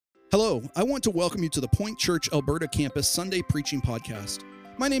Hello, I want to welcome you to the Point Church Alberta Campus Sunday Preaching Podcast.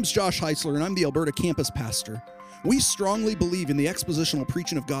 My name's Josh Heisler, and I'm the Alberta Campus pastor. We strongly believe in the expositional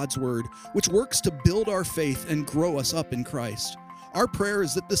preaching of God's Word, which works to build our faith and grow us up in Christ. Our prayer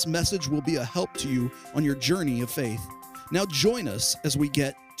is that this message will be a help to you on your journey of faith. Now join us as we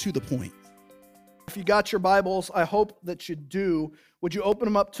get to the point. If you got your Bibles, I hope that you do. Would you open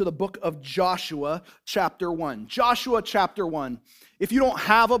them up to the book of Joshua, chapter 1? Joshua, chapter 1. If you don't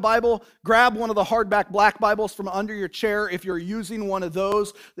have a Bible, grab one of the hardback black Bibles from under your chair. If you're using one of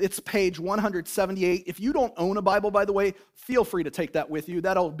those, it's page 178. If you don't own a Bible, by the way, feel free to take that with you.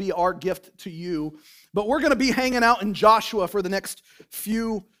 That'll be our gift to you. But we're going to be hanging out in Joshua for the next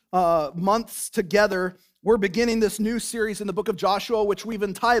few months together. We're beginning this new series in the book of Joshua, which we've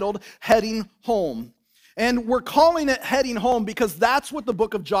entitled Heading Home. And we're calling it Heading Home because that's what the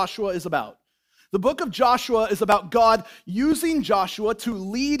book of Joshua is about. The book of Joshua is about God using Joshua to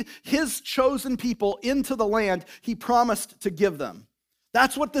lead his chosen people into the land he promised to give them.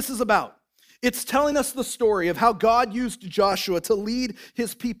 That's what this is about. It's telling us the story of how God used Joshua to lead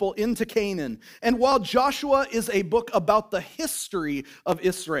his people into Canaan. And while Joshua is a book about the history of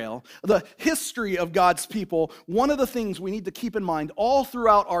Israel, the history of God's people, one of the things we need to keep in mind all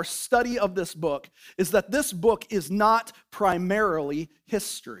throughout our study of this book is that this book is not primarily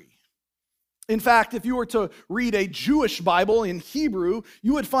history. In fact, if you were to read a Jewish Bible in Hebrew,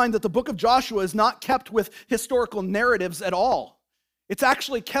 you would find that the book of Joshua is not kept with historical narratives at all. It's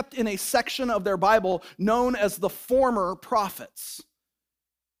actually kept in a section of their Bible known as the former prophets.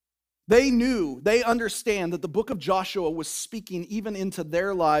 They understand that the book of Joshua was speaking even into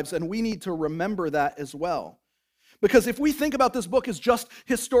their lives, and we need to remember that as well. Because if we think about this book as just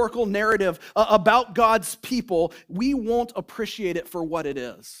historical narrative about God's people, we won't appreciate it for what it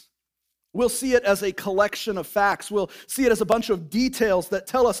is. We'll see it as a collection of facts. We'll see it as a bunch of details that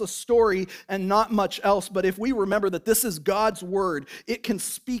tell us a story and not much else. But if we remember that this is God's word, it can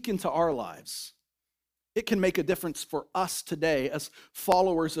speak into our lives. It can make a difference for us today as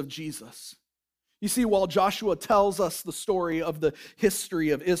followers of Jesus. You see, while Joshua tells us the story of the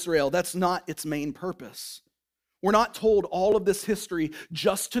history of Israel, that's not its main purpose. We're not told all of this history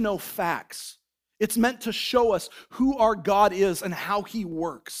just to know facts. It's meant to show us who our God is and how he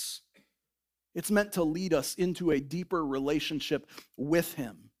works. It's meant to lead us into a deeper relationship with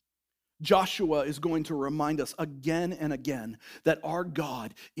him. Joshua is going to remind us again and again that our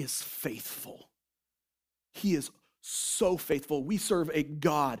God is faithful. He is so faithful. We serve a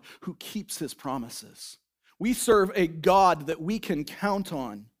God who keeps his promises. We serve a God that we can count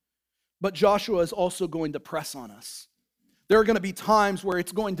on. But Joshua is also going to press on us. There are going to be times where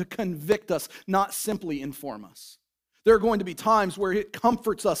it's going to convict us, not simply inform us. There are going to be times where it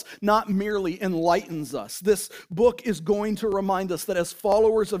comforts us, not merely enlightens us. This book is going to remind us that as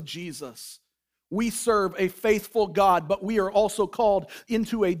followers of Jesus, we serve a faithful God, but we are also called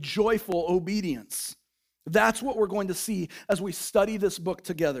into a joyful obedience. That's what we're going to see as we study this book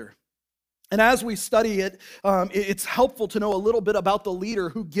together. And as we study it, it's helpful to know a little bit about the leader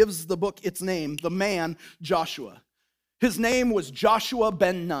who gives the book its name, the man Joshua. His name was Joshua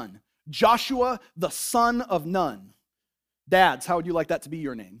ben Nun, Joshua the son of Nun. Dads, how would you like that to be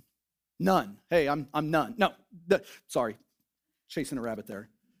your name? Nun. Hey, I'm Nun. No, sorry, chasing a rabbit there.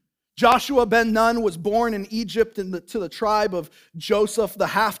 Joshua ben Nun was born in Egypt to the tribe of Joseph, the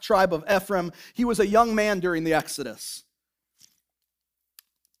half-tribe of Ephraim. He was a young man during the Exodus.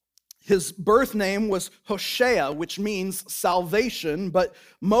 His birth name was Hoshea, which means salvation, but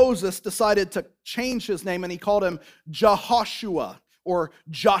Moses decided to change his name and he called him Jehoshua or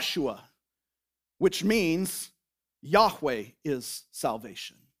Joshua, which means Yahweh is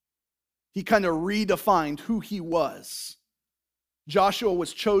salvation. He kind of redefined who he was. Joshua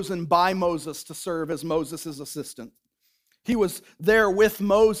was chosen by Moses to serve as Moses' assistant. He was there with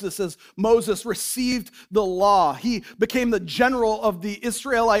Moses as Moses received the law. He became the general of the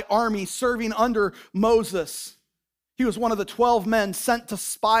Israelite army serving under Moses. He was one of the 12 men sent to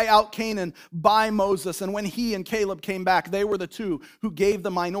spy out Canaan by Moses. And when he and Caleb came back, they were the two who gave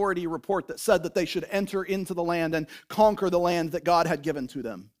the minority report that said that they should enter into the land and conquer the land that God had given to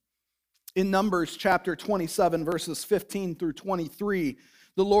them. In Numbers chapter 27, verses 15 through 23,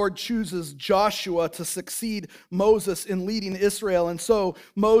 the Lord chooses Joshua to succeed Moses in leading Israel. And so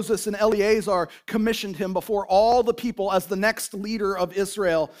Moses and Eleazar commissioned him before all the people as the next leader of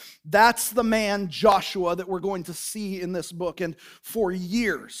Israel. That's the man Joshua that we're going to see in this book. And for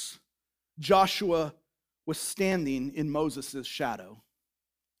years, Joshua was standing in Moses' shadow.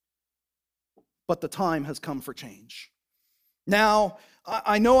 But the time has come for change. Now,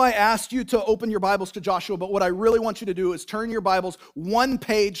 I know I asked you to open your Bibles to Joshua, but what I really want you to do is turn your Bibles one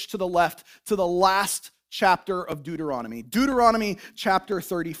page to the left to the last chapter of Deuteronomy. Deuteronomy chapter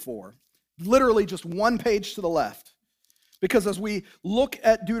 34. Literally just one page to the left. Because as we look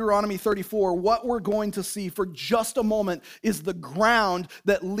at Deuteronomy 34, what we're going to see for just a moment is the ground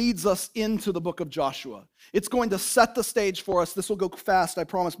that leads us into the book of Joshua. It's going to set the stage for us. This will go fast, I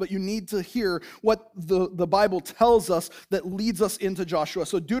promise, but you need to hear what the Bible tells us that leads us into Joshua.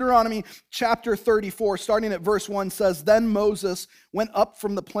 So Deuteronomy chapter 34, starting at verse 1, says, "Then Moses went up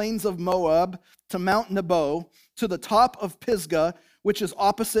from the plains of Moab to Mount Nebo, to the top of Pisgah, which is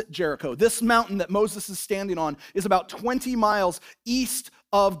opposite Jericho." This mountain that Moses is standing on is about 20 miles east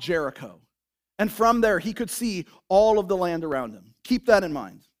of Jericho. And from there, he could see all of the land around him. Keep that in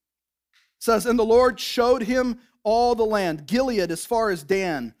mind. It says, "And the Lord showed him all the land, Gilead as far as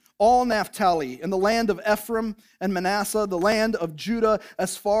Dan, all Naphtali, and the land of Ephraim and Manasseh, the land of Judah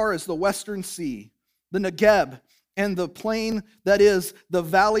as far as the western sea, the Negeb, and the plain that is the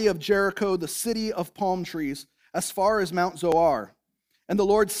valley of Jericho, the city of palm trees, as far as Mount Zoar. And the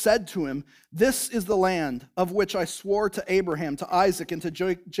Lord said to him, This is the land of which I swore to Abraham, to Isaac, and to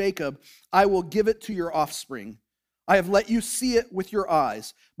Jacob. I will give it to your offspring. I have let you see it with your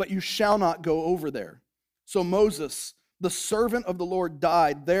eyes, but you shall not go over there." So Moses, the servant of the Lord,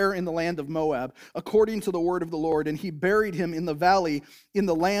 died there in the land of Moab, according to the word of the Lord, and he buried him in the valley in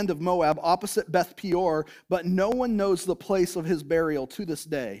the land of Moab, opposite Beth Peor, but no one knows the place of his burial to this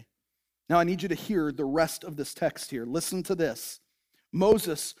day. Now I need you to hear the rest of this text here. Listen to this.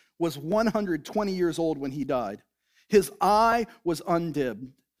 Moses was 120 years old when he died. His eye was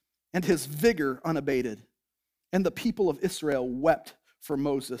undimmed, and his vigor unabated. And the people of Israel wept for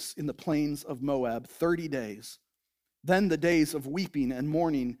Moses in the plains of Moab 30 days. Then the days of weeping and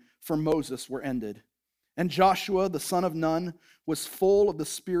mourning for Moses were ended. And Joshua, the son of Nun, was full of the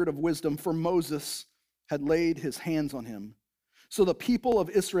spirit of wisdom, for Moses had laid his hands on him. So the people of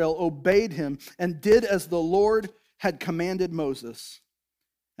Israel obeyed him and did as the Lord had commanded Moses.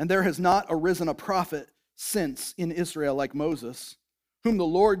 And there has not arisen a prophet since in Israel like Moses, whom the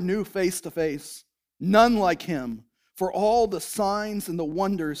Lord knew face to face, none like him, for all the signs and the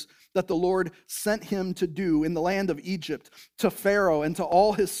wonders that the Lord sent him to do in the land of Egypt, to Pharaoh and to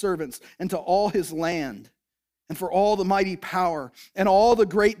all his servants and to all his land, and for all the mighty power and all the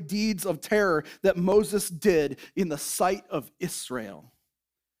great deeds of terror that Moses did in the sight of Israel.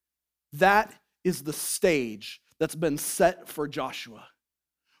 That is the stage that's been set for Joshua.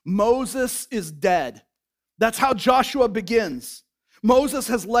 Moses is dead. That's how Joshua begins. Moses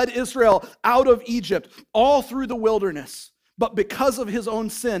has led Israel out of Egypt, all through the wilderness. But because of his own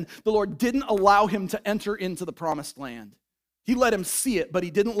sin, the Lord didn't allow him to enter into the promised land. He let him see it, but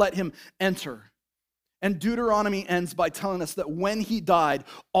he didn't let him enter. And Deuteronomy ends by telling us that when he died,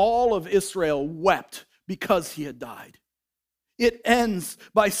 all of Israel wept because he had died. It ends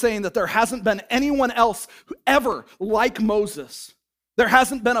by saying that there hasn't been anyone else ever like Moses. There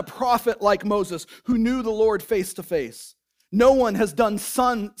hasn't been a prophet like Moses who knew the Lord face to face. No one has done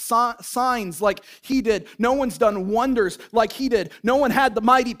signs like he did. No one's done wonders like he did. No one had the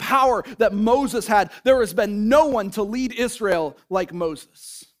mighty power that Moses had. There has been no one to lead Israel like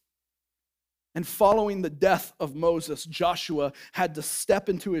Moses. And following the death of Moses, Joshua had to step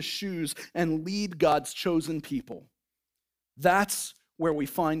into his shoes and lead God's chosen people. That's where we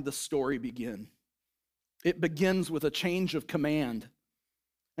find the story begin. It begins with a change of command.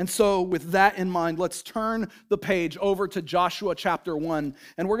 And so with that in mind, let's turn the page over to Joshua chapter 1,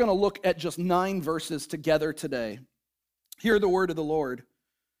 and we're going to look at just 9 verses together today. Hear the word of the Lord.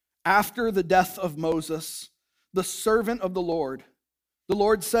 After the death of Moses, the servant of the Lord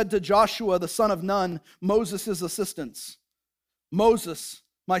said to Joshua, the son of Nun, Moses' assistant, Moses,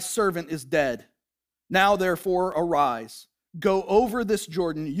 my servant, is dead. Now therefore arise, go over this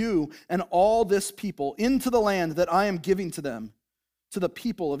Jordan, you and all this people, into the land that I am giving to them, to the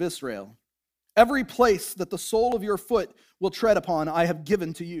people of Israel. Every place that the sole of your foot will tread upon, I have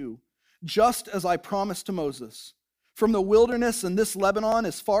given to you, just as I promised to Moses. From the wilderness and this Lebanon,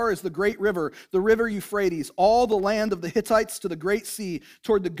 as far as the great river, the river Euphrates, all the land of the Hittites to the great sea,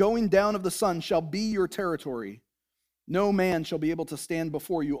 toward the going down of the sun, shall be your territory. No man shall be able to stand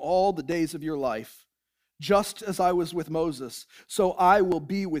before you all the days of your life. Just as I was with Moses, so I will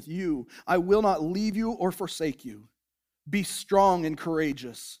be with you. I will not leave you or forsake you. Be strong and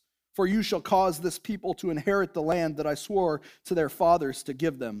courageous, for you shall cause this people to inherit the land that I swore to their fathers to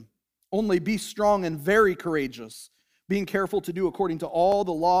give them. Only be strong and very courageous, being careful to do according to all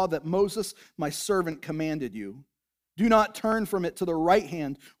the law that Moses, my servant, commanded you. Do not turn from it to the right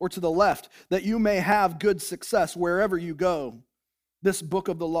hand or to the left, that you may have good success wherever you go. This book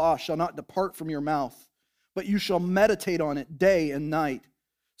of the law shall not depart from your mouth, but you shall meditate on it day and night,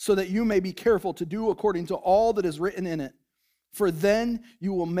 so that you may be careful to do according to all that is written in it. For then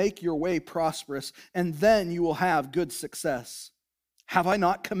you will make your way prosperous, and then you will have good success. Have I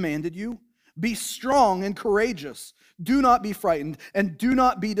not commanded you? Be strong and courageous. Do not be frightened, and do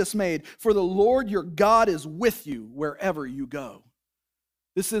not be dismayed, for the Lord your God is with you wherever you go.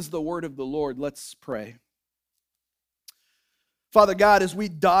 This is the word of the Lord. Let's pray. Father God, as we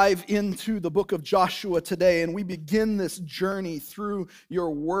dive into the book of Joshua today and we begin this journey through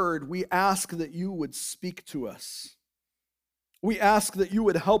your word, we ask that you would speak to us. We ask that you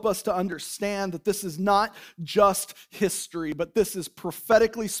would help us to understand that this is not just history, but this is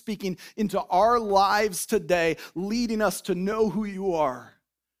prophetically speaking into our lives today, leading us to know who you are,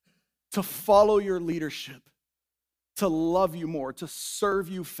 to follow your leadership, to love you more, to serve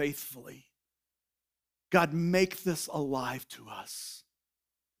you faithfully. God, make this alive to us.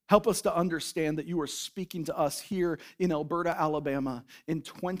 Help us to understand that you are speaking to us here in Alberta, Alabama in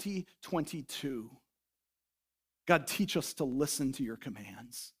 2022. God, teach us to listen to your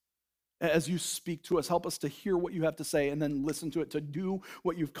commands. As you speak to us, help us to hear what you have to say and then listen to it, to do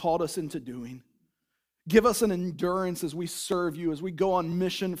what you've called us into doing. Give us an endurance as we serve you, as we go on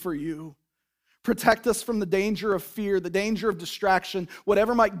mission for you. Protect us from the danger of fear, the danger of distraction,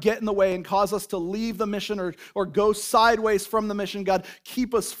 whatever might get in the way and cause us to leave the mission or go sideways from the mission. God,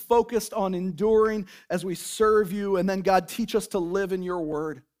 keep us focused on enduring as we serve you. And then, God, teach us to live in your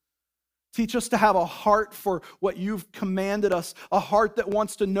word. Teach us to have a heart for what you've commanded us, a heart that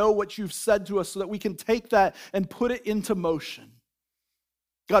wants to know what you've said to us so that we can take that and put it into motion.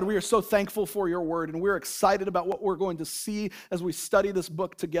 God, we are so thankful for your word, and we're excited about what we're going to see as we study this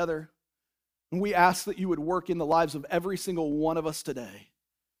book together. And we ask that you would work in the lives of every single one of us today.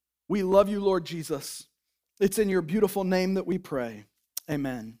 We love you, Lord Jesus. It's in your beautiful name that we pray.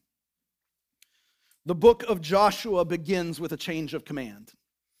 Amen. The book of Joshua begins with a change of command.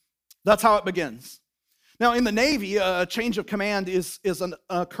 That's how it begins. Now, in the Navy, a change of command is an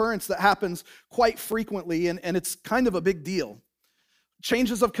occurrence that happens quite frequently, and it's kind of a big deal.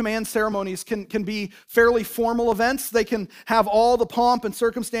 Changes of command ceremonies can be fairly formal events. They can have all the pomp and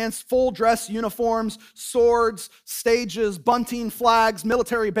circumstance, full dress uniforms, swords, stages, bunting, flags,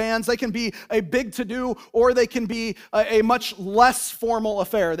 military bands. They can be a big to-do, or they can be a much less formal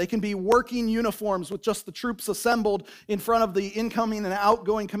affair. They can be working uniforms with just the troops assembled in front of the incoming and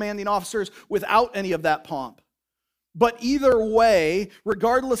outgoing commanding officers without any of that pomp. But either way,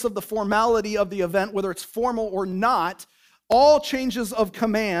 regardless of the formality of the event, whether it's formal or not, all changes of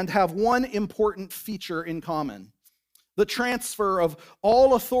command have one important feature in common: the transfer of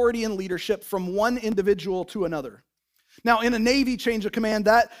all authority and leadership from one individual to another. Now, in a Navy change of command,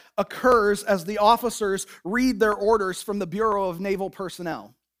 that occurs as the officers read their orders from the Bureau of Naval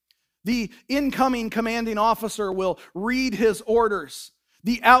Personnel. The incoming commanding officer will read his orders.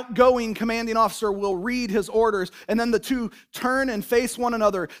 The outgoing commanding officer will read his orders, and then the two turn and face one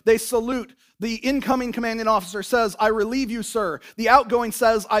another. They salute. The incoming commanding officer says, "I relieve you, sir." The outgoing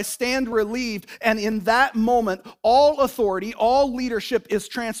says, "I stand relieved." And in that moment, all authority, all leadership is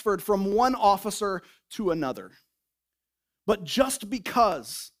transferred from one officer to another. But just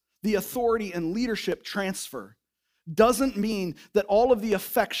because the authority and leadership transfer doesn't mean that all of the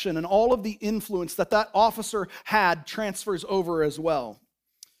affection and all of the influence that that officer had transfers over as well.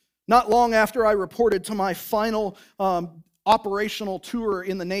 Not long after I reported to my final operational tour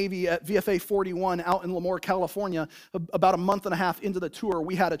in the Navy at VFA 41 out in Lemoore, California, about a month and a half into the tour,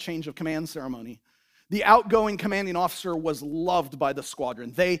 we had a change of command ceremony. The outgoing commanding officer was loved by the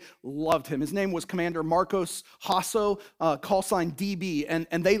squadron. They loved him. His name was Commander Marcos Hasso, call sign DB,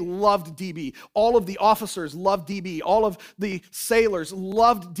 and they loved DB. All of the officers loved DB. All of the sailors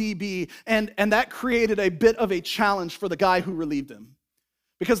loved DB, and that created a bit of a challenge for the guy who relieved him.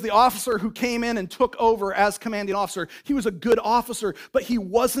 Because the officer who came in and took over as commanding officer, he was a good officer, but he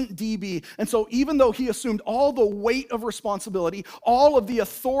wasn't DB. And so even though he assumed all the weight of responsibility, all of the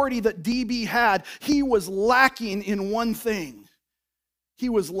authority that DB had, he was lacking in one thing. He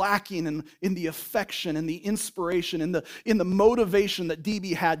was lacking in the affection and the inspiration and in the motivation that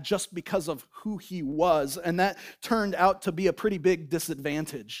DB had just because of who he was. And that turned out to be a pretty big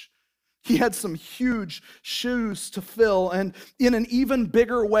disadvantage. He had some huge shoes to fill, and in an even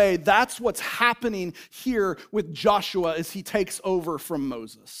bigger way, that's what's happening here with Joshua as he takes over from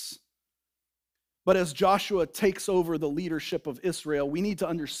Moses. But as Joshua takes over the leadership of Israel, we need to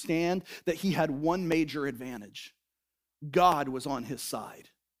understand that he had one major advantage. God was on his side.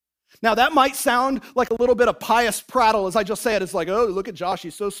 Now, that might sound like a little bit of pious prattle as I just say it. It's like, oh, look at Josh,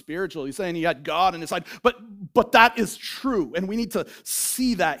 he's so spiritual. He's saying he had God on his side. But that is true, and we need to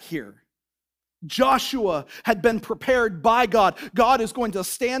see that here. Joshua had been prepared by God. God is going to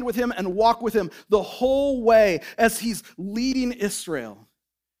stand with him and walk with him the whole way as he's leading Israel.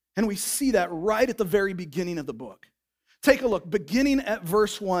 And we see that right at the very beginning of the book. Take a look. Beginning at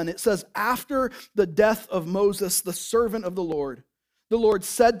verse 1, it says, after the death of Moses, the servant of the Lord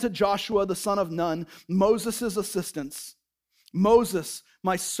said to Joshua, the son of Nun, Moses' assistant, Moses,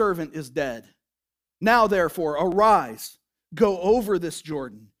 my servant, is dead. Now, therefore, arise, go over this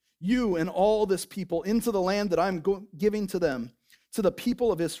Jordan, you and all this people, into the land that I'm giving to them, to the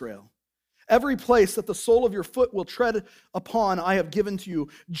people of Israel. Every place that the sole of your foot will tread upon, I have given to you,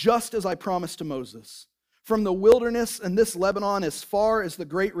 just as I promised to Moses. From the wilderness and this Lebanon, as far as the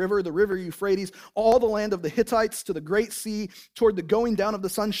great river, the river Euphrates, all the land of the Hittites to the great sea, toward the going down of the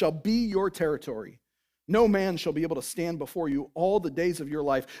sun, shall be your territory. No man shall be able to stand before you all the days of your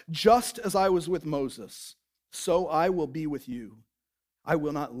life. Just as I was with Moses, so I will be with you. I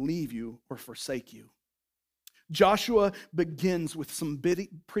will not leave you or forsake you. Joshua begins with some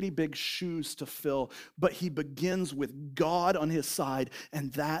pretty big shoes to fill, but he begins with God on his side,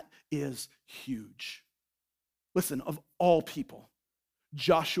 and that is huge. Listen, of all people,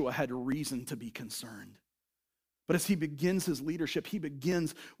 Joshua had reason to be concerned. But as he begins his leadership, he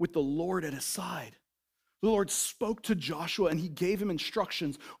begins with the Lord at his side. The Lord spoke to Joshua and he gave him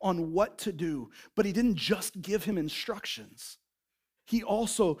instructions on what to do. But he didn't just give him instructions. He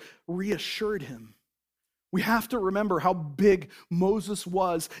also reassured him. We have to remember how big Moses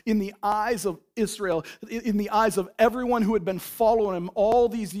was in the eyes of Israel, in the eyes of everyone who had been following him all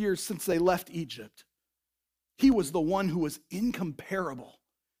these years since they left Egypt. He was the one who was incomparable.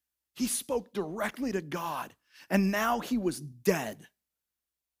 He spoke directly to God, and now he was dead.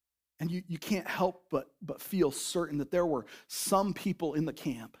 And you can't help but feel certain that there were some people in the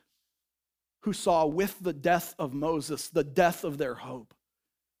camp who saw with the death of Moses the death of their hope.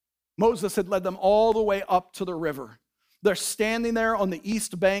 Moses had led them all the way up to the river. They're standing there on the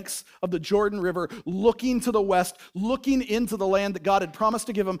east banks of the Jordan River, looking to the west, looking into the land that God had promised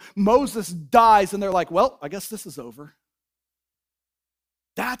to give them. Moses dies, and they're like, well, I guess this is over.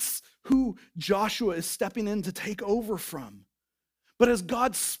 That's who Joshua is stepping in to take over from. But as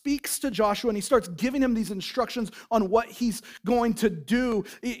God speaks to Joshua and he starts giving him these instructions on what he's going to do,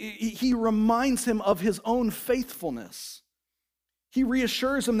 he reminds him of his own faithfulness. He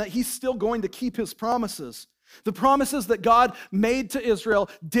reassures him that he's still going to keep his promises. The promises that God made to Israel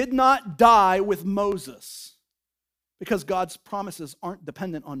did not die with Moses, because God's promises aren't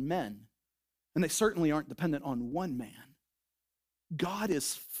dependent on men, and they certainly aren't dependent on one man. God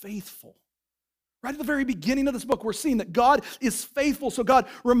is faithful. Right at the very beginning of this book, we're seeing that God is faithful. So God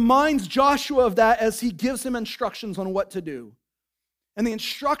reminds Joshua of that as he gives him instructions on what to do. And the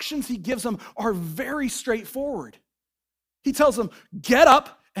instructions he gives him are very straightforward. He tells him, get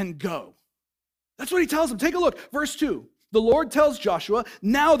up and go. That's what he tells him. Take a look. Verse 2. The Lord tells Joshua,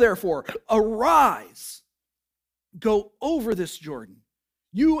 now therefore, arise, go over this Jordan,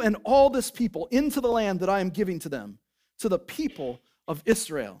 you and all this people, into the land that I am giving to them, to the people of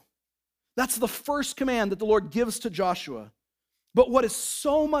Israel. That's the first command that the Lord gives to Joshua. But what is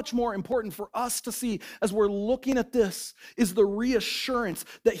so much more important for us to see as we're looking at this is the reassurance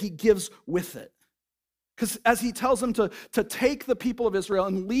that he gives with it. Because as he tells them to take the people of Israel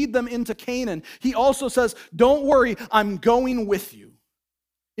and lead them into Canaan, he also says, don't worry, I'm going with you.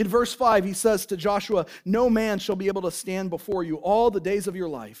 In verse 5, he says to Joshua, no man shall be able to stand before you all the days of your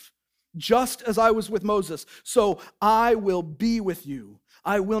life. Just as I was with Moses, so I will be with you.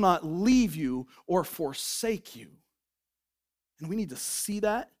 I will not leave you or forsake you. And we need to see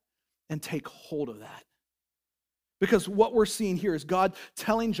that and take hold of that. Because what we're seeing here is God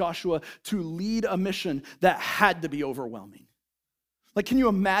telling Joshua to lead a mission that had to be overwhelming. Like, can you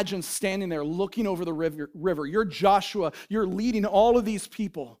imagine standing there looking over the river? You're Joshua, you're leading all of these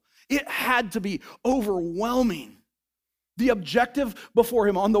people. It had to be overwhelming. The objective before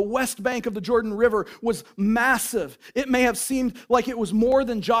him on the west bank of the Jordan River was massive. It may have seemed like it was more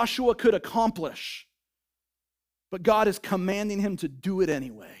than Joshua could accomplish. But God is commanding him to do it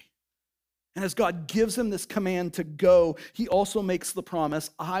anyway. And as God gives him this command to go, he also makes the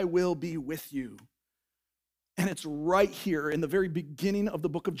promise, I will be with you. And it's right here in the very beginning of the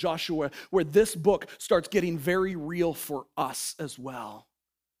book of Joshua where this book starts getting very real for us as well.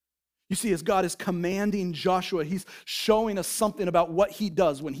 You see, as God is commanding Joshua, he's showing us something about what he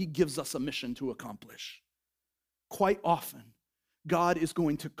does when he gives us a mission to accomplish. Quite often, God is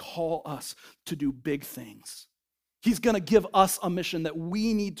going to call us to do big things. He's going to give us a mission that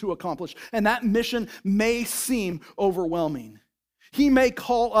we need to accomplish. And that mission may seem overwhelming. He may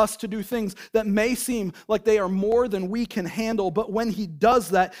call us to do things that may seem like they are more than we can handle, but when he does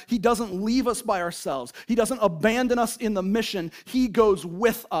that, he doesn't leave us by ourselves. He doesn't abandon us in the mission. He goes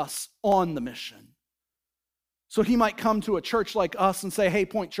with us on the mission. So he might come to a church like us and say, hey,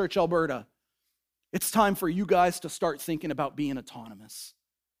 Point Church, Alberta, it's time for you guys to start thinking about being autonomous.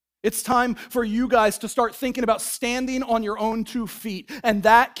 It's time for you guys to start thinking about standing on your own 2 feet, and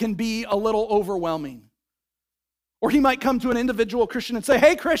that can be a little overwhelming. Or he might come to an individual Christian and say,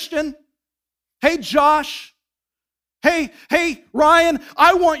 hey, Christian, hey, Josh, hey, Ryan,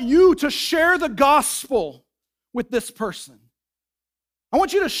 I want you to share the gospel with this person. I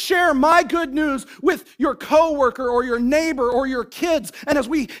want you to share my good news with your coworker or your neighbor or your kids. And as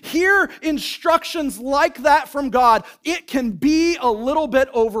we hear instructions like that from God, it can be a little bit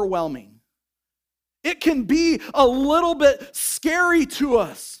overwhelming. It can be a little bit scary to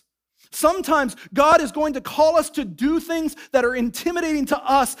us. Sometimes God is going to call us to do things that are intimidating to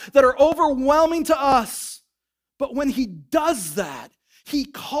us, that are overwhelming to us. But when he does that, he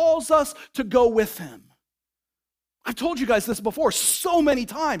calls us to go with him. I've told you guys this before so many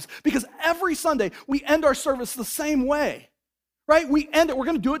times because every Sunday we end our service the same way, right? We end it. We're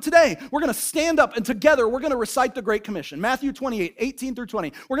going to do it today. We're going to stand up and together we're going to recite the Great Commission, Matthew 28, 18 through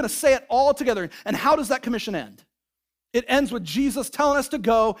 20. We're going to say it all together. And how does that commission end? It ends with Jesus telling us to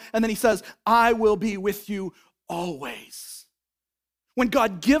go, and then he says, I will be with you always. When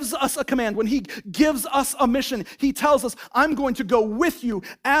God gives us a command, when he gives us a mission, he tells us, I'm going to go with you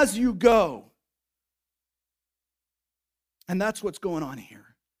as you go. And that's what's going on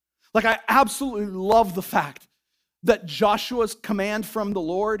here. Like, I absolutely love the fact that Joshua's command from the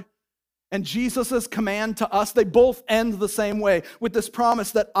Lord and Jesus' command to us, they both end the same way with this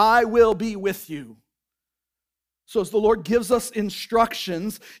promise that I will be with you. So as the Lord gives us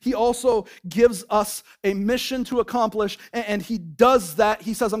instructions, he also gives us a mission to accomplish, and he does that.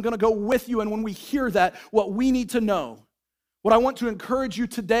 He says, I'm going to go with you, and when we hear that, what we need to know, what I want to encourage you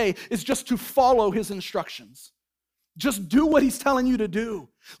today is just to follow his instructions. Just do what he's telling you to do.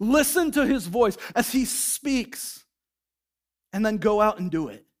 Listen to his voice as he speaks, and then go out and do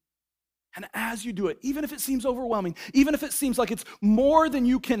it. And as you do it, even if it seems overwhelming, even if it seems like it's more than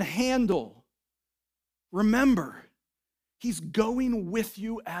you can handle, remember, he's going with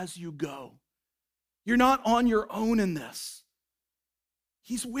you as you go. You're not on your own in this.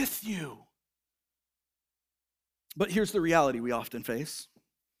 He's with you. But here's the reality we often face.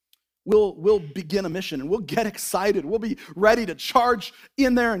 We'll begin a mission and we'll get excited. We'll be ready to charge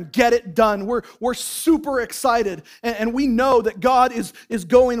in there and get it done. We're super excited and we know that God is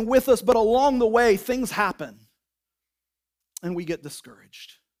going with us, but along the way, things happen and we get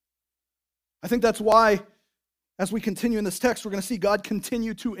discouraged. I think that's why, as we continue in this text, we're going to see God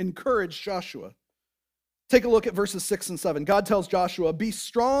continue to encourage Joshua. Take a look at verses 6 and 7. God tells Joshua, be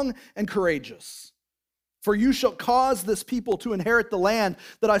strong and courageous, for you shall cause this people to inherit the land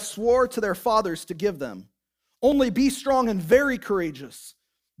that I swore to their fathers to give them. Only be strong and very courageous,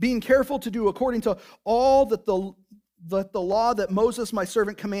 being careful to do according to all that the law that Moses my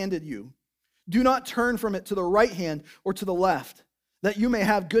servant commanded you. Do not turn from it to the right hand or to the left, that you may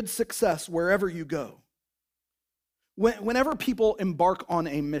have good success wherever you go. Whenever people embark on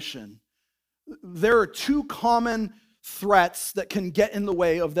a mission, there are 2 common threats that can get in the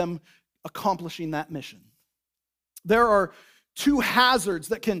way of them accomplishing that mission. There are 2 hazards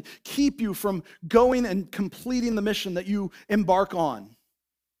that can keep you from going and completing the mission that you embark on.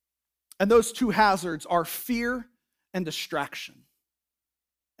 And those 2 hazards are fear and distraction.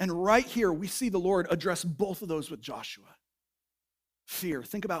 And right here, we see the Lord address both of those with Joshua. Fear.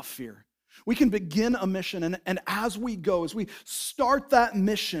 Think about fear. We can begin a mission, and as we go, as we start that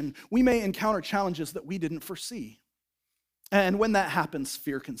mission, we may encounter challenges that we didn't foresee. And when that happens,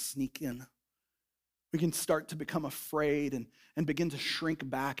 fear can sneak in. We can start to become afraid and begin to shrink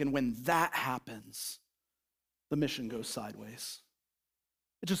back. And when that happens, the mission goes sideways.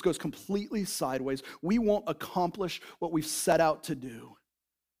 It just goes completely sideways. We won't accomplish what we've set out to do.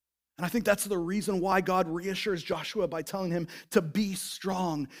 And I think that's the reason why God reassures Joshua by telling him to be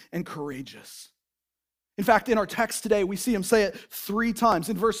strong and courageous. In fact, in our text today, we see him say it 3 times.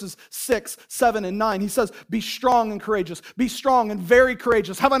 In verses 6, 7, and 9, he says, be strong and courageous. Be strong and very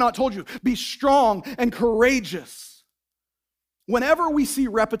courageous. Have I not told you? Be strong and courageous. Whenever we see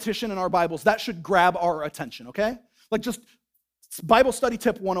repetition in our Bibles, that should grab our attention, okay? Like just Bible study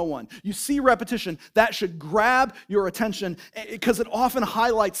tip 101. You see repetition, that should grab your attention because it often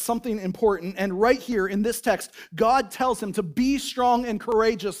highlights something important. And right here in this text, God tells him to be strong and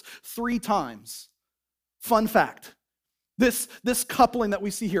courageous 3 times. Fun fact. This coupling that we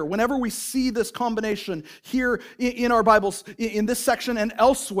see here, whenever we see this combination here in our Bibles, in this section and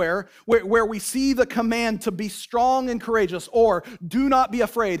elsewhere, where we see the command to be strong and courageous, or do not be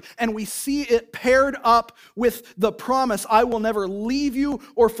afraid, and we see it paired up with the promise, I will never leave you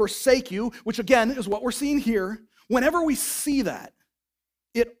or forsake you, which again is what we're seeing here, whenever we see that,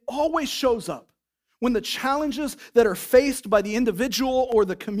 it always shows up when the challenges that are faced by the individual or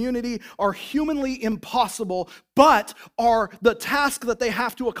the community are humanly impossible, but are the task that they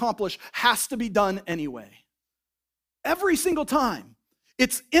have to accomplish has to be done anyway. Every single time.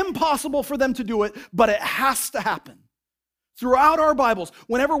 It's impossible for them to do it, but it has to happen. Throughout our Bibles,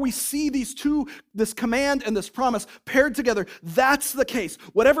 whenever we see these two, this command and this promise paired together, that's the case.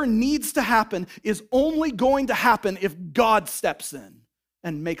 Whatever needs to happen is only going to happen if God steps in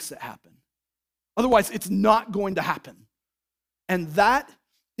and makes it happen. Otherwise, it's not going to happen. And that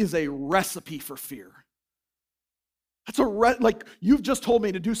is a recipe for fear. That's like you've just told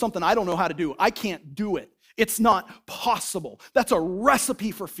me to do something I don't know how to do. I can't do it. It's not possible. That's a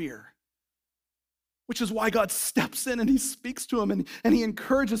recipe for fear. Which is why God steps in and he speaks to him and he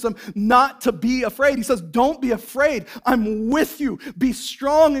encourages him not to be afraid. He says, don't be afraid. I'm with you. Be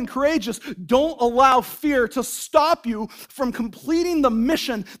strong and courageous. Don't allow fear to stop you from completing the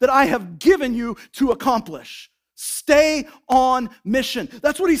mission that I have given you to accomplish. Stay on mission.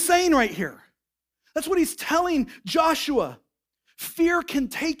 That's what he's saying right here. That's what he's telling Joshua. Fear can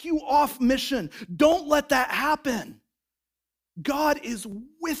take you off mission. Don't let that happen. God is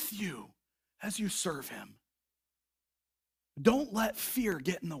with you as you serve him. Don't let fear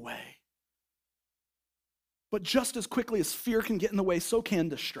get in the way. But just as quickly as fear can get in the way, so can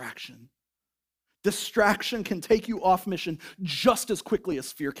distraction. Distraction can take you off mission just as quickly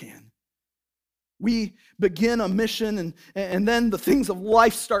as fear can. We begin a mission and then the things of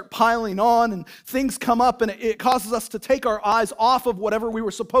life start piling on and things come up and it causes us to take our eyes off of whatever we were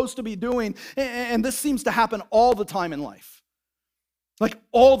supposed to be doing. And this seems to happen all the time in life. Like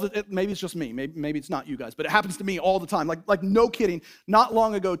maybe it's just me, maybe it's not you guys, but it happens to me all the time. Like no kidding. Not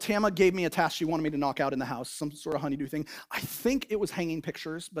long ago, Tama gave me a task she wanted me to knock out in the house, some sort of honeydew thing. I think it was hanging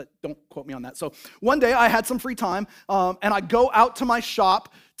pictures, but don't quote me on that. So one day I had some free time, and I go out to my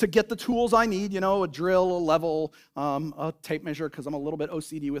shop to get the tools I need, a drill, a level, a tape measure, because I'm a little bit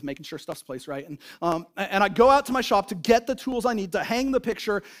OCD with making sure stuff's placed right. And I go out to my shop to get the tools I need to hang the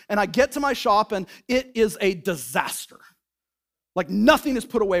picture, and I get to my shop, and it is a disaster. Like nothing is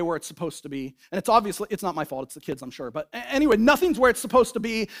put away where it's supposed to be. And it's not my fault, it's the kids, I'm sure. But anyway, nothing's where it's supposed to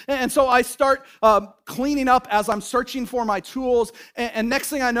be. And so I start cleaning up as I'm searching for my tools. And next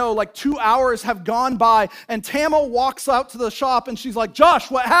thing I know, like 2 hours have gone by. And Tama walks out to the shop and she's like, Josh,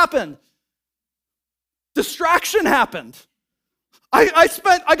 what happened? Distraction happened.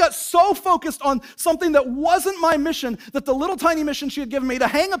 I got so focused on something that wasn't my mission that the little tiny mission she had given me to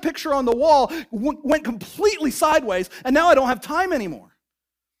hang a picture on the wall went completely sideways, and now I don't have time anymore.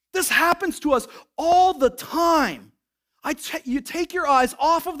 This happens to us all the time. You take your eyes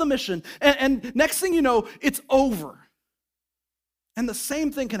off of the mission, and next thing you know, it's over. And the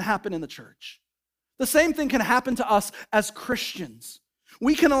same thing can happen in the church. The same thing can happen to us as Christians.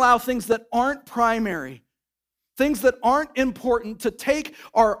 We can allow things that aren't primary, things that aren't important, to take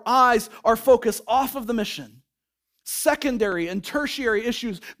our eyes, our focus off of the mission. Secondary and tertiary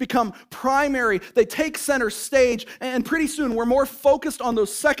issues become primary. They take center stage, and pretty soon we're more focused on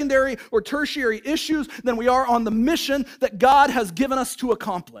those secondary or tertiary issues than we are on the mission that God has given us to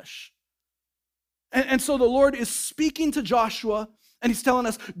accomplish. And so the Lord is speaking to Joshua, and he's telling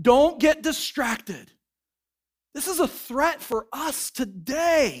us, don't get distracted. This is a threat for us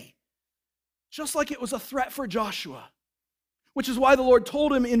today. Just like it was a threat for Joshua, which is why the Lord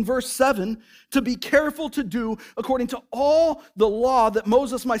told him in verse 7 to be careful to do according to all the law that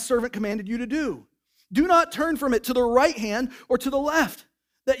Moses, my servant, commanded you to do. Do not turn from it to the right hand or to the left,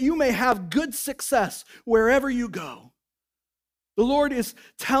 that you may have good success wherever you go. The Lord is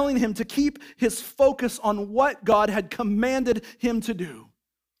telling him to keep his focus on what God had commanded him to do.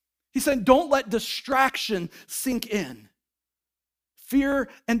 He said, don't let distraction sink in. Fear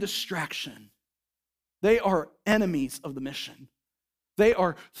and distraction. They are enemies of the mission. They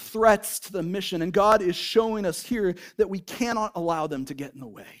are threats to the mission, and God is showing us here that we cannot allow them to get in the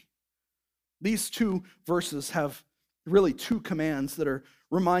way. These two verses have really two commands that are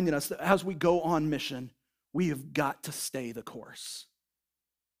reminding us that as we go on mission, we have got to stay the course.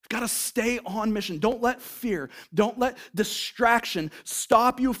 We've got to stay on mission. Don't let fear, don't let distraction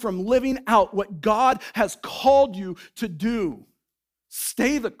stop you from living out what God has called you to do.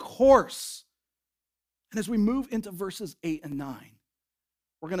 Stay the course. And as we move into verses 8 and 9,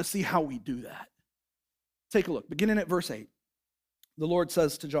 we're going to see how we do that. Take a look, beginning at verse 8. The Lord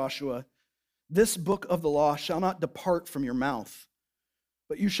says to Joshua, "This book of the law shall not depart from your mouth,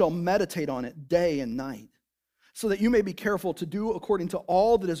 but you shall meditate on it day and night, so that you may be careful to do according to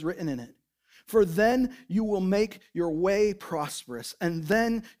all that is written in it. For then you will make your way prosperous, and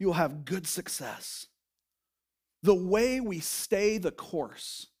then you will have good success." The way we stay the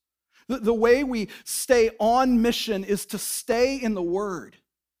course, the way we stay on mission is to stay in the Word.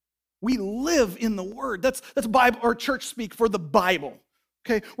 We live in the Word. That's Bible or church speak for the Bible.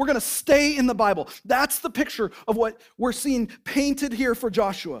 Okay, we're going to stay in the Bible. That's the picture of what we're seeing painted here for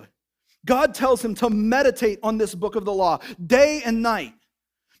Joshua. God tells him to meditate on this book of the law day and night.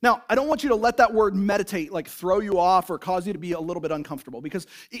 Now, I don't want you to let that word meditate like throw you off or cause you to be a little bit uncomfortable, because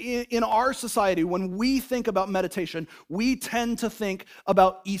in our society, when we think about meditation, we tend to think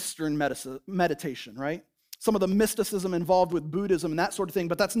about Eastern meditation, right? Some of the mysticism involved with Buddhism and that sort of thing,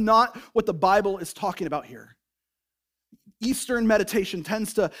 but that's not what the Bible is talking about here. Eastern meditation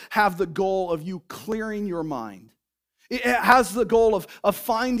tends to have the goal of you clearing your mind. It has the goal of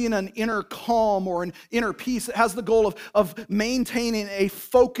finding an inner calm or an inner peace. It has the goal of maintaining a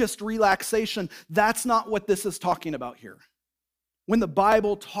focused relaxation. That's not what this is talking about here. When the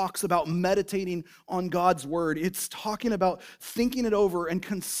Bible talks about meditating on God's word, it's talking about thinking it over and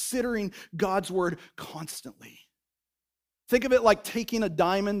considering God's word constantly. Think of it like taking a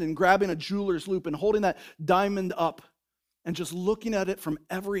diamond and grabbing a jeweler's loop and holding that diamond up and just looking at it from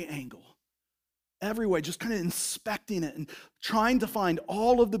every angle, every way, just kind of inspecting it and trying to find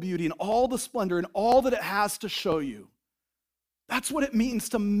all of the beauty and all the splendor and all that it has to show you. That's what it means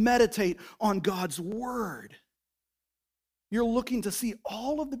to meditate on God's word. You're looking to see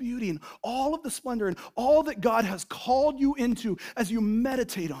all of the beauty and all of the splendor and all that God has called you into as you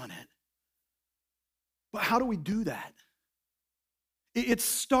meditate on it. But how do we do that? It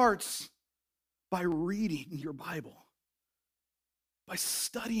starts by reading your Bible, by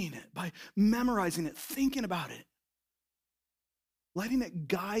studying it, by memorizing it, thinking about it, letting it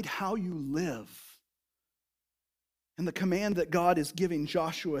guide how you live. And the command that God is giving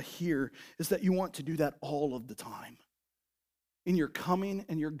Joshua here is that you want to do that all of the time. In your coming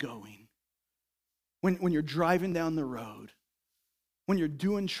and your going, when you're driving down the road, when you're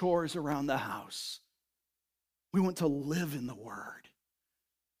doing chores around the house, we want to live in the Word.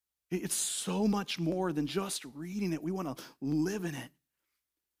 It's so much more than just reading it. We want to live in it,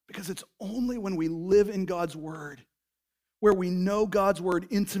 because it's only when we live in God's Word, where we know God's Word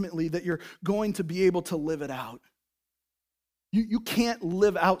intimately, that you're going to be able to live it out. You can't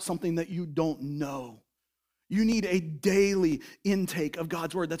live out something that you don't know. You need a daily intake of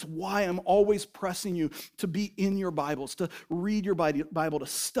God's word. That's why I'm always pressing you to be in your Bibles, to read your Bible, to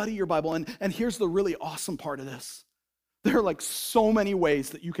study your Bible. And here's the really awesome part of this. There are like so many ways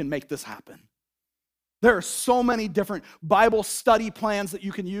that you can make this happen. There are so many different Bible study plans that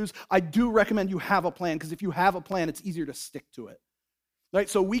you can use. I do recommend you have a plan, because if you have a plan, it's easier to stick to it. Right?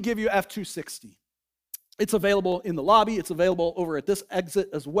 So we give you F260. It's available in the lobby. It's available over at this exit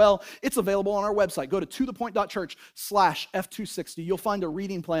as well. It's available on our website. Go to tothepoint.church/F260. You'll find a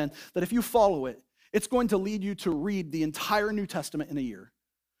reading plan that if you follow it, it's going to lead you to read the entire New Testament in a year.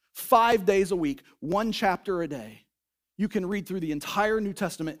 5 days a week, 1 chapter a day. You can read through the entire New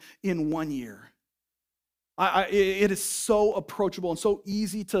Testament in 1 year. It is so approachable and so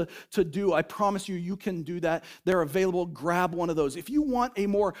easy to do. I promise you, you can do that. They're available. Grab one of those. If you want a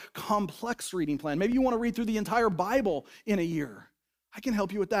more complex reading plan, maybe you want to read through the entire Bible in a year, I can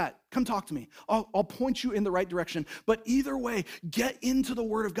help you with that. Come talk to me. I'll point you in the right direction. But either way, get into the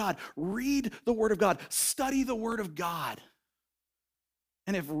Word of God. Read the Word of God. Study the Word of God.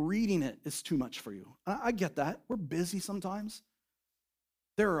 And if reading it is too much for you, I get that. We're busy sometimes.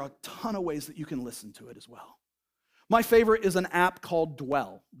 There are a ton of ways that you can listen to it as well. My favorite is an app called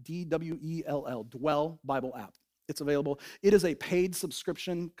Dwell, D-W-E-L-L, Dwell Bible app. It's available. It is a paid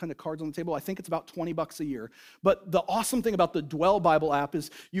subscription, kind of cards on the table. I think it's about $20 a year. But the awesome thing about the Dwell Bible app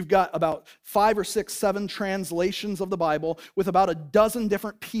is you've got about 5 or 6, 7 translations of the Bible with about a dozen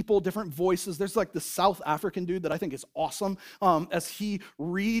different people, different voices. There's like the South African dude that I think is awesome as he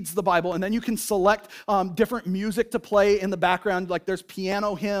reads the Bible. And then you can select different music to play in the background. Like there's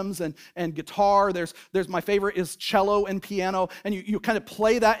piano hymns and guitar. There's my favorite is cello and piano. And you kind of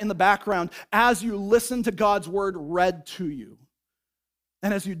play that in the background as you listen to God's word read to you.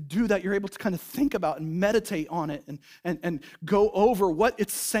 And as you do that, you're able to kind of think about and meditate on it and go over what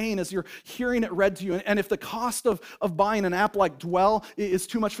it's saying as you're hearing it read to you. And if the cost of buying an app like Dwell is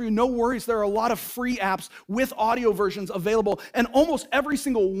too much for you, no worries. There are a lot of free apps with audio versions available. And almost every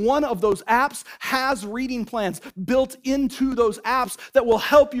single one of those apps has reading plans built into those apps that will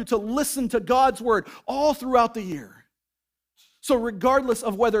help you to listen to God's word all throughout the year. So regardless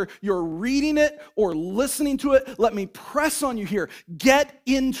of whether you're reading it or listening to it, let me press on you here. Get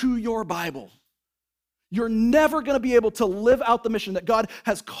into your Bible. You're never going to be able to live out the mission that God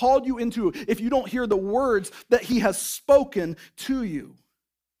has called you into if you don't hear the words that he has spoken to you.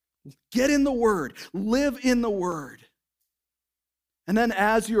 Get in the Word. Live in the Word. And then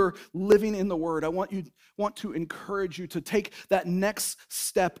as you're living in the Word, I want to encourage you to take that next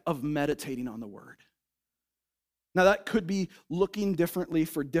step of meditating on the Word. Now, that could be looking differently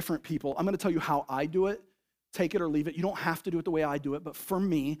for different people. I'm going to tell you how I do it. Take it or leave it. You don't have to do it the way I do it, but for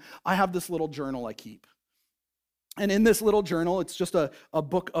me, I have this little journal I keep. And in this little journal, it's just a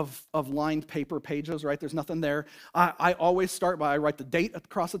book of lined paper pages, right? There's nothing there. I always start by I write the date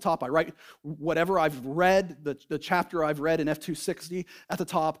across the top. I write whatever I've read, the chapter I've read in F260 at the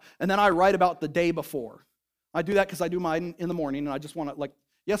top, and then I write about the day before. I do that because I do mine in the morning, and I just want to, like,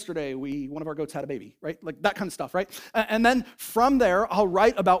 yesterday, one of our goats had a baby, right? Like that kind of stuff, right? And then from there, I'll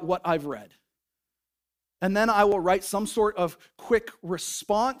write about what I've read. And then I will write some sort of quick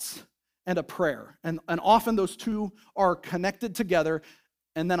response and a prayer. And often those two are connected together,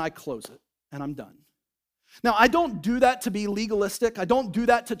 and then I close it, and I'm done. Now, I don't do that to be legalistic. I don't do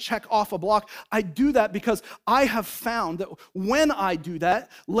that to check off a block. I do that because I have found that when I do that,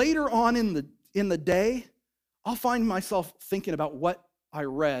 later on in the day, I'll find myself thinking about what I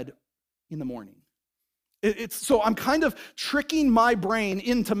read in the morning. So I'm kind of tricking my brain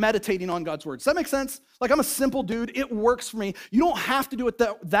into meditating on God's word. Does that make sense? Like, I'm a simple dude. It works for me. You don't have to do it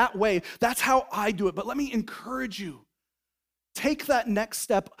that way. That's how I do it. But let me encourage you. Take that next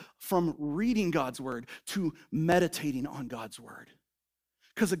step from reading God's word to meditating on God's word.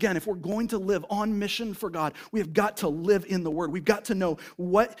 Because again, if we're going to live on mission for God, we have got to live in the word. We've got to know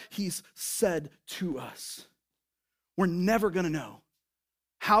what he's said to us. We're never going to know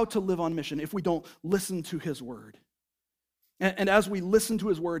how to live on mission if we don't listen to his word. And as we listen to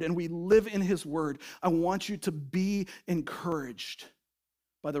his word and we live in his word, I want you to be encouraged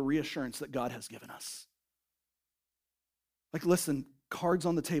by the reassurance that God has given us. Like, listen, cards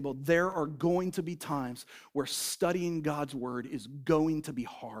on the table, there are going to be times where studying God's word is going to be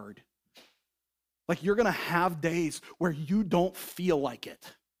hard. Like, you're going to have days where you don't feel like it.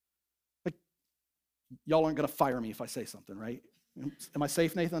 Like, y'all aren't going to fire me if I say something, right? Am I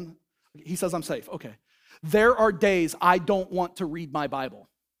safe, Nathan? He says I'm safe. Okay. There are days I don't want to read my Bible.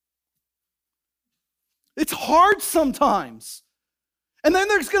 It's hard sometimes. And then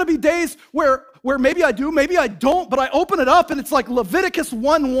there's going to be days where maybe I do, maybe I don't, but I open it up and it's like Leviticus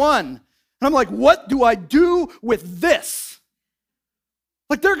 1:1. And I'm like, what do I do with this?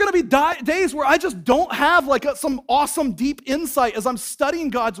 Like, there are going to be days where I just don't have like some awesome deep insight as I'm studying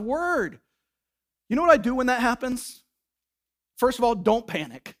God's word. You know what I do when that happens? First of all, don't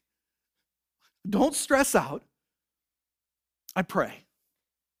panic. Don't stress out. I pray.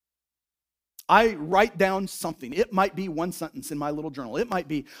 I write down something. It might be one sentence in my little journal. It might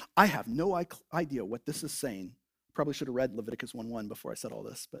be, I have no idea what this is saying. Probably should have read Leviticus 1:1 before I said all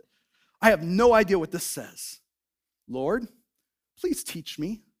this, but I have no idea what this says. Lord, please teach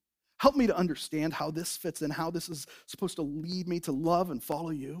me. Help me to understand how this fits in, how this is supposed to lead me to love and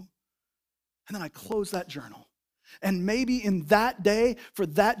follow you. And then I close that journal. And maybe in that day, for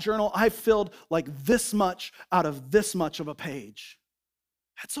that journal, I filled like this much out of this much of a page.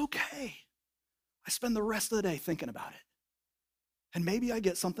 That's okay. I spend the rest of the day thinking about it. And maybe I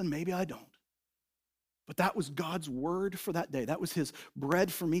get something, maybe I don't. But that was God's word for that day. That was his bread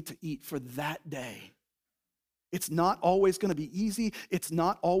for me to eat for that day. It's not always going to be easy. It's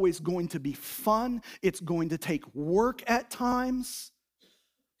not always going to be fun. It's going to take work at times.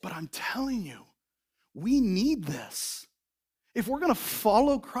 But I'm telling you, we need this. If we're going to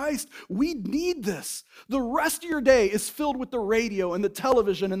follow Christ, we need this. The rest of your day is filled with the radio and the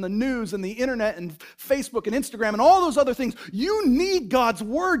television and the news and the internet and Facebook and Instagram and all those other things. You need God's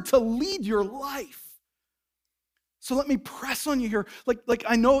word to lead your life. So let me press on you here. Like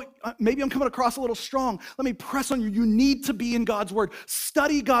I know maybe I'm coming across a little strong. Let me press on you. You need to be in God's word.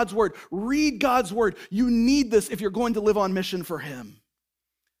 Study God's word. Read God's word. You need this if you're going to live on mission for him.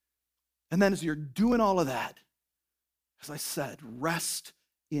 And then as you're doing all of that, as I said, rest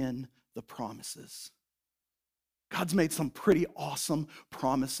in the promises. God's made some pretty awesome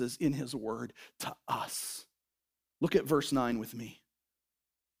promises in his word to us. Look at verse 9 with me.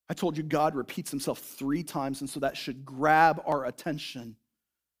 I told you God repeats himself 3 times, and so that should grab our attention.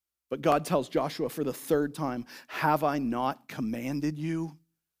 But God tells Joshua for the 3rd time, have I not commanded you?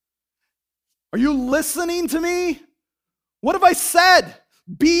 Are you listening to me? What have I said?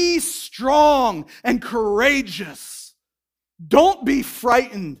 Be strong and courageous. Don't be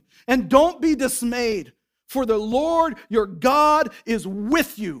frightened and don't be dismayed, for the Lord your God is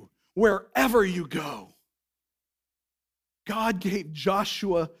with you wherever you go. God gave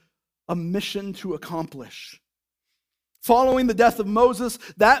Joshua a mission to accomplish. Following the death of Moses,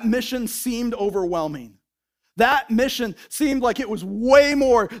 that mission seemed overwhelming. That mission seemed like it was way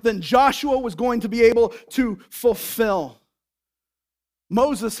more than Joshua was going to be able to fulfill.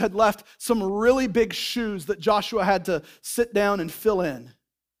 Moses had left some really big shoes that Joshua had to sit down and fill in.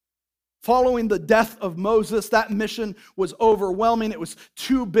 Following the death of Moses, that mission was overwhelming. It was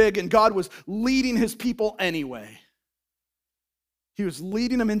too big, and God was leading his people anyway. He was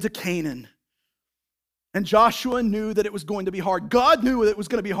leading them into Canaan. And Joshua knew that it was going to be hard. God knew that it was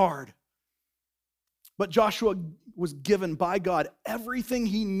going to be hard. But Joshua was given by God everything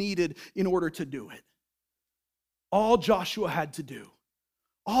he needed in order to do it. All Joshua had to do,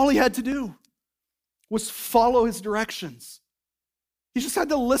 all he had to do was follow his directions. He just had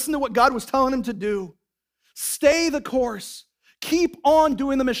to listen to what God was telling him to do. Stay the course. Keep on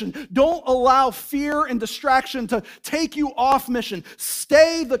doing the mission. Don't allow fear and distraction to take you off mission.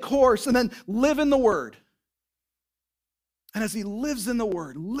 Stay the course and then live in the Word. And as he lives in the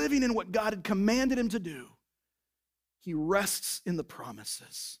Word, living in what God had commanded him to do, he rests in the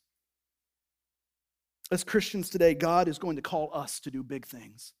promises. As Christians today, God is going to call us to do big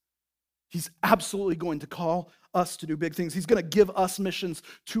things. He's absolutely going to call us to do big things. He's going to give us missions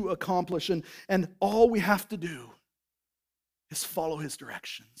to accomplish. And all we have to do is follow his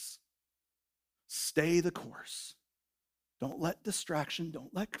directions. Stay the course. Don't let distraction,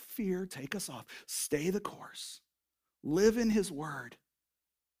 don't let fear take us off. Stay the course. Live in his word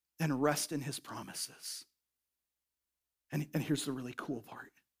and rest in his promises. And here's the really cool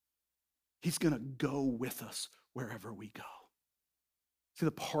part. He's going to go with us wherever we go. See,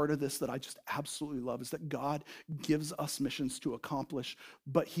 the part of this that I just absolutely love is that God gives us missions to accomplish,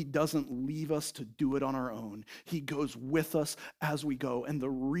 but he doesn't leave us to do it on our own. He goes with us as we go. And the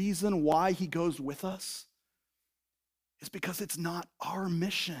reason why he goes with us is because it's not our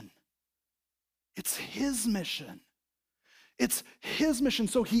mission. It's his mission. It's his mission.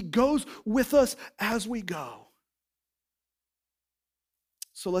 So he goes with us as we go.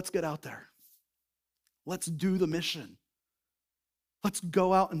 So let's get out there. Let's do the mission. Let's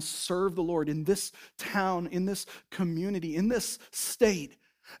go out and serve the Lord in this town, in this community, in this state.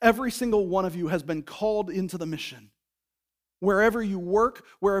 Every single one of you has been called into the mission. Wherever you work,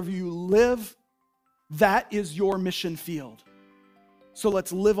 wherever you live, that is your mission field. So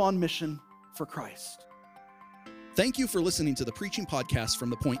let's live on mission for Christ. Thank you for listening to the preaching podcast from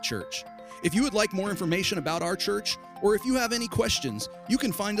The Point Church. If you would like more information about our church, or if you have any questions, you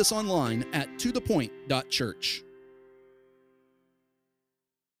can find us online at tothepoint.church.